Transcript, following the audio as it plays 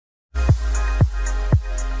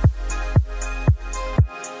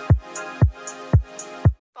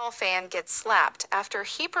fan gets slapped after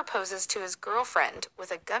he proposes to his girlfriend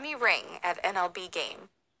with a gummy ring at MLB game.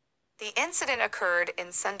 The incident occurred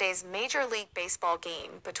in Sunday's Major League Baseball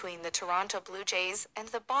game between the Toronto Blue Jays and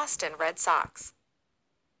the Boston Red Sox.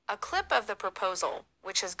 A clip of the proposal,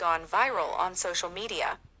 which has gone viral on social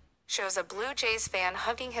media, shows a Blue Jays fan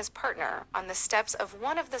hugging his partner on the steps of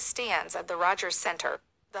one of the stands at the Rogers Center,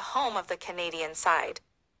 the home of the Canadian side.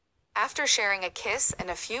 After sharing a kiss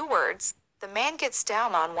and a few words, the man gets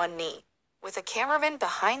down on one knee, with a cameraman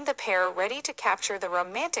behind the pair ready to capture the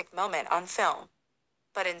romantic moment on film.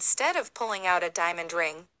 But instead of pulling out a diamond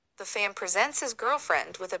ring, the fan presents his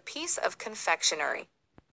girlfriend with a piece of confectionery.